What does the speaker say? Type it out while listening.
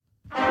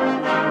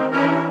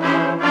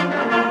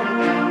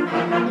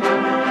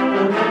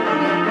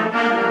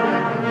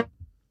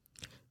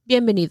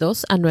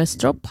Bienvenidos a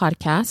nuestro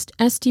podcast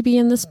STB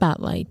in the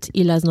Spotlight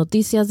y las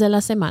noticias de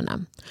la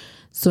semana.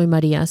 Soy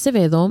María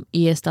Acevedo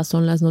y estas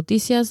son las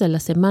noticias de la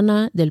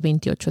semana del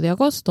 28 de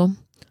agosto.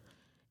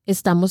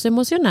 Estamos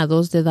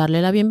emocionados de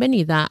darle la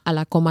bienvenida a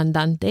la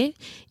comandante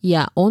y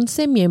a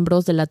 11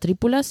 miembros de la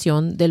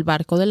tripulación del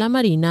barco de la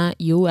Marina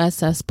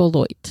USS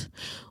Beloit,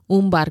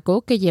 un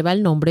barco que lleva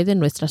el nombre de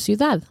nuestra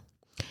ciudad.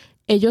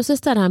 Ellos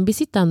estarán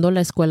visitando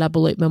la escuela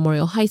Beloit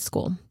Memorial High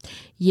School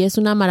y es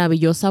una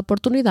maravillosa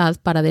oportunidad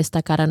para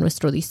destacar a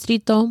nuestro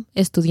distrito,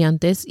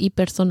 estudiantes y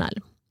personal.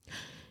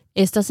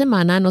 Esta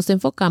semana nos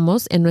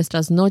enfocamos en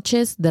nuestras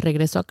noches de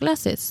regreso a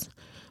clases.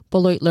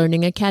 Beloit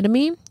Learning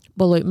Academy,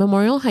 Beloit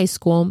Memorial High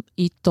School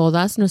y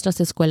todas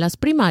nuestras escuelas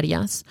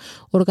primarias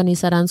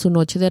organizarán su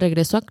noche de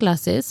regreso a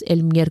clases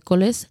el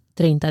miércoles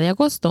 30 de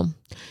agosto.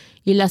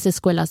 Y las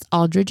escuelas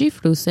Aldridge y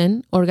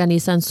Frusen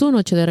organizan su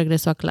noche de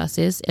regreso a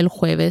clases el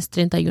jueves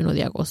 31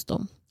 de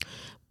agosto.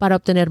 Para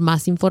obtener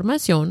más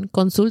información,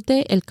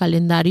 consulte el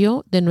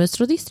calendario de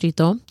nuestro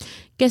distrito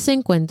que se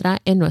encuentra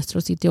en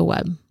nuestro sitio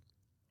web.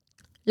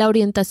 La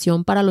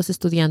orientación para los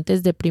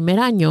estudiantes de primer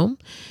año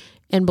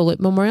en Beloit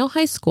Memorial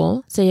High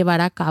School se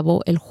llevará a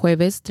cabo el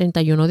jueves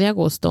 31 de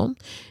agosto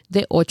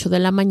de 8 de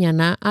la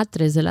mañana a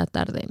 3 de la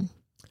tarde.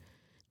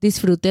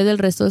 Disfrute del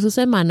resto de su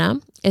semana.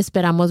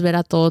 Esperamos ver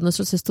a todos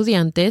nuestros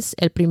estudiantes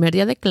el primer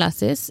día de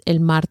clases, el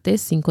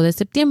martes 5 de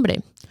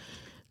septiembre.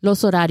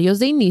 Los horarios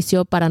de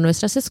inicio para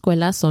nuestras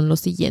escuelas son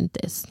los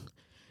siguientes.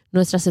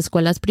 Nuestras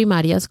escuelas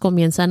primarias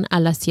comienzan a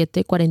las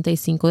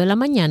 7:45 de la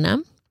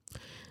mañana.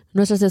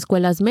 Nuestras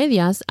escuelas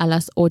medias a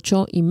las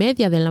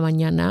 8:30 de la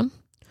mañana.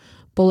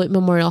 Beloit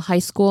Memorial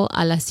High School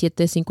a las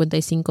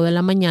 7:55 de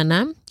la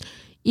mañana.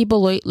 Y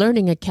Beloit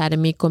Learning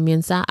Academy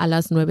comienza a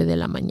las 9 de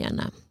la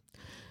mañana.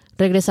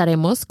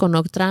 Regresaremos con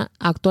otra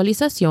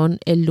actualización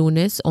el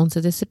lunes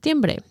 11 de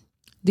septiembre.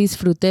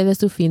 Disfrute de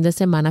su fin de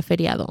semana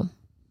feriado.